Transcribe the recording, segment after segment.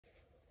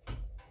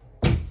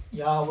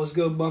Y'all, what's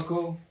good,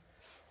 bucko?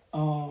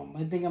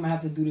 I think I'm gonna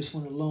have to do this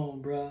one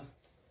alone, bruh.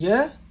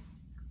 Yeah?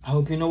 I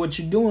hope you know what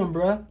you're doing,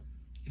 bruh.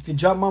 If you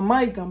drop my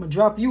mic, I'ma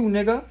drop you,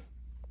 nigga.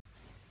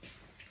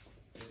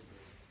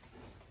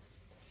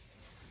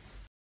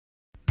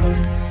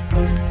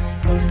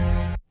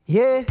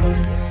 Yeah.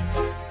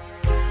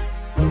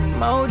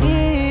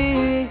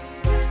 Maudie.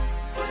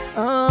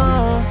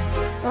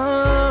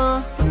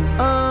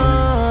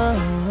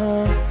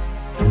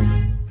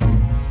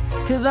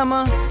 Cause I'm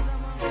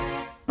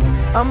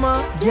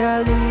a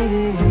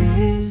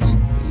Gyalis.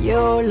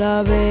 Yo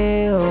la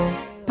veo,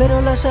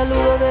 pero la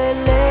saludo de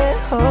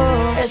lejo.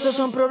 Esos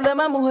son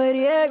problemas,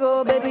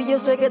 mujeriego. Baby, yo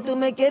sé que tú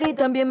me quieres y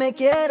también me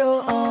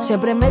quiero.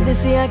 Siempre me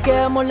decían que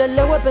amor le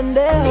lejo es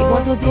pendejo. Y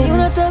cuando tiene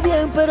uno está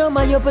bien, pero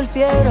más yo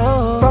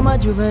prefiero. From a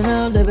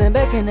juvenile, living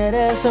back in that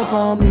ass up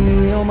on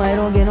me. Oh my,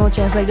 don't get no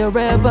chance like the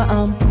rapper.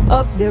 I'm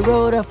up the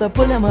road after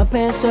pulling my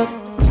pants up.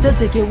 Still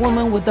take your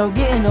woman without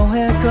getting no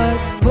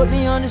haircut. Put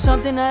me on to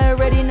something, I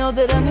already know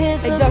that I'm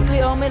handsome.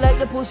 Exactly on me like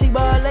the pussy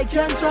bar like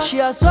cancer. She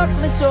has sucked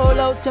me soul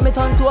out till me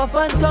turn to a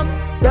phantom.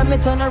 Then me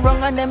turn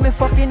around and then me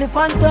fucking the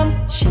phantom.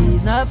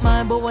 She's not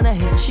mine, but when I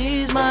hit,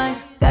 she's mine.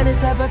 Got the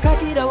type of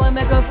cocky that will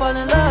make her fall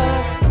in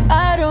love.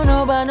 I don't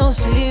know, but no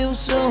see you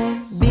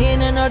soon.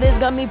 Being an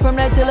artist got me from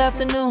night till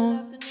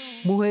afternoon.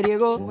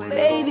 Mujeriego,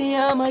 baby,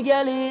 I'm a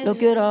Gyalis. Lo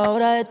quiero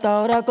ahora, esta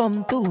hora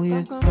come through,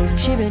 yeah.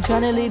 She been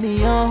tryna leave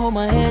me on, hold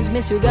my hands,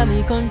 miss you, got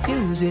me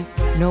confused, yeah.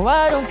 No,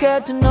 I don't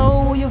care to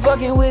know who you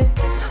fucking with.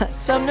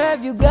 Some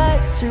nerve you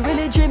got to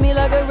really treat me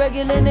like a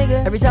regular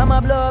nigga. Every time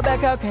I blow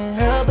back out, can't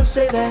help but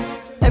say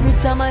that. Every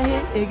time I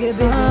hit, it get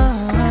bigger.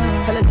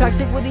 Hella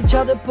toxic with each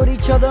other, put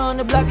each other on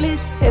the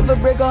blacklist. If I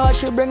break her heart,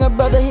 she'll bring her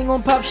brother, he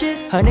gon' pop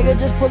shit. Her nigga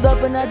just pulled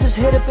up and I just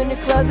hid up in the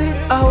closet.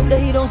 I hope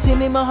that he don't see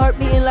me, my heart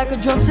beating like a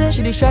drum set.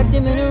 She distract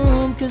him in the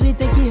room, cause he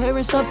think he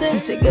hearing something. He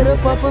said, get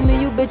up off of me,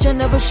 you bitch, I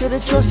never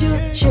should've trust you.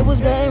 Shit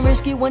was getting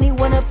risky when he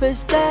went up his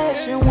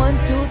stash. And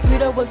 1, 2, 3,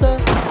 that was the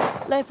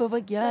life of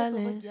a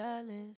Gyalis.